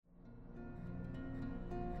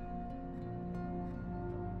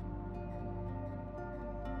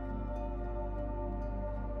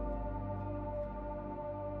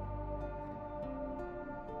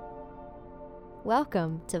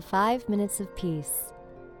Welcome to 5 Minutes of Peace,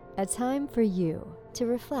 a time for you to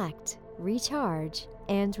reflect, recharge,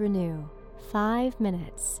 and renew. 5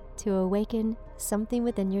 minutes to awaken something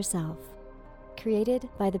within yourself. Created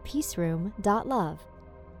by thepeaceroom.love.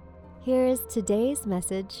 Here is today's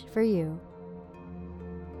message for you.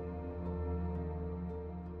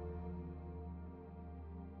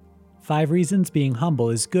 Five reasons being humble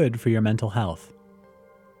is good for your mental health.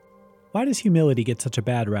 Why does humility get such a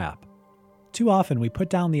bad rap? Too often we put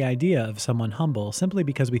down the idea of someone humble simply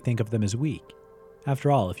because we think of them as weak.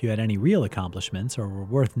 After all, if you had any real accomplishments or were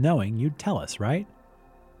worth knowing, you'd tell us, right?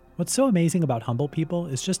 What's so amazing about humble people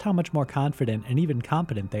is just how much more confident and even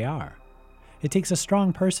competent they are. It takes a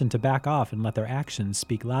strong person to back off and let their actions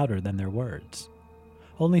speak louder than their words.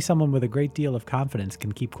 Only someone with a great deal of confidence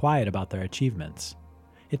can keep quiet about their achievements.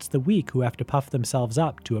 It's the weak who have to puff themselves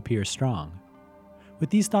up to appear strong. With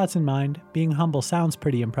these thoughts in mind, being humble sounds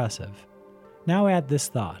pretty impressive. Now add this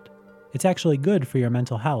thought. It's actually good for your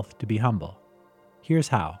mental health to be humble. Here's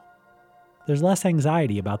how. There's less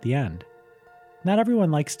anxiety about the end. Not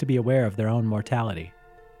everyone likes to be aware of their own mortality.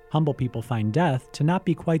 Humble people find death to not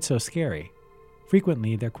be quite so scary.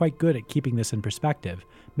 Frequently, they're quite good at keeping this in perspective,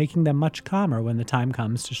 making them much calmer when the time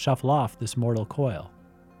comes to shuffle off this mortal coil.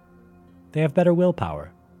 They have better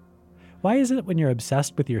willpower. Why is it when you're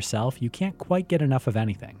obsessed with yourself, you can't quite get enough of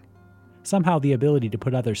anything? Somehow the ability to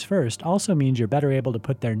put others first also means you're better able to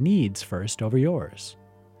put their needs first over yours.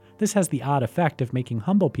 This has the odd effect of making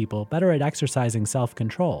humble people better at exercising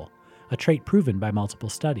self-control, a trait proven by multiple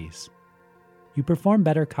studies. You perform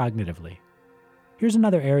better cognitively. Here's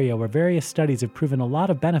another area where various studies have proven a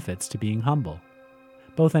lot of benefits to being humble.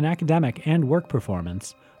 Both in academic and work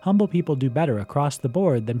performance, humble people do better across the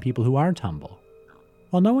board than people who aren't humble.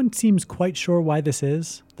 While no one seems quite sure why this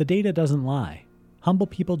is, the data doesn't lie. Humble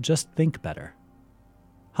people just think better.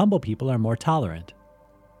 Humble people are more tolerant.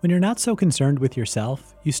 When you're not so concerned with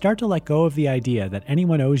yourself, you start to let go of the idea that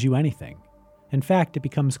anyone owes you anything. In fact, it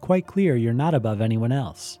becomes quite clear you're not above anyone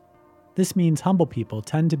else. This means humble people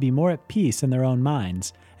tend to be more at peace in their own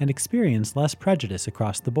minds and experience less prejudice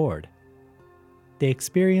across the board. They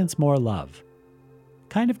experience more love.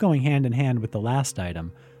 Kind of going hand in hand with the last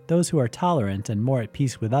item, those who are tolerant and more at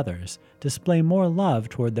peace with others display more love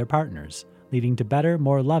toward their partners, leading to better,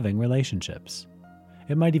 more loving relationships.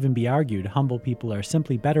 It might even be argued humble people are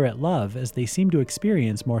simply better at love as they seem to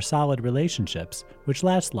experience more solid relationships, which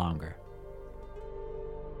last longer.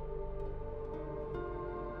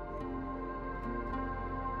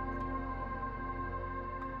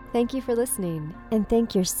 Thank you for listening, and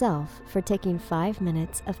thank yourself for taking 5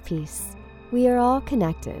 minutes of peace. We are all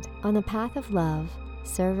connected on the path of love,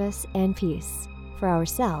 service, and peace for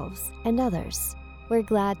ourselves and others. We're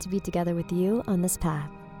glad to be together with you on this path.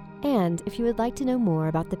 And if you would like to know more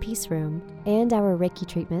about the Peace Room and our Reiki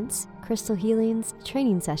treatments, crystal healings,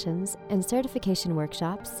 training sessions, and certification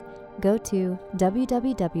workshops, go to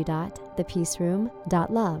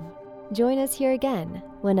www.thepeaceroom.love. Join us here again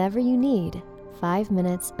whenever you need 5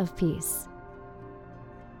 minutes of peace.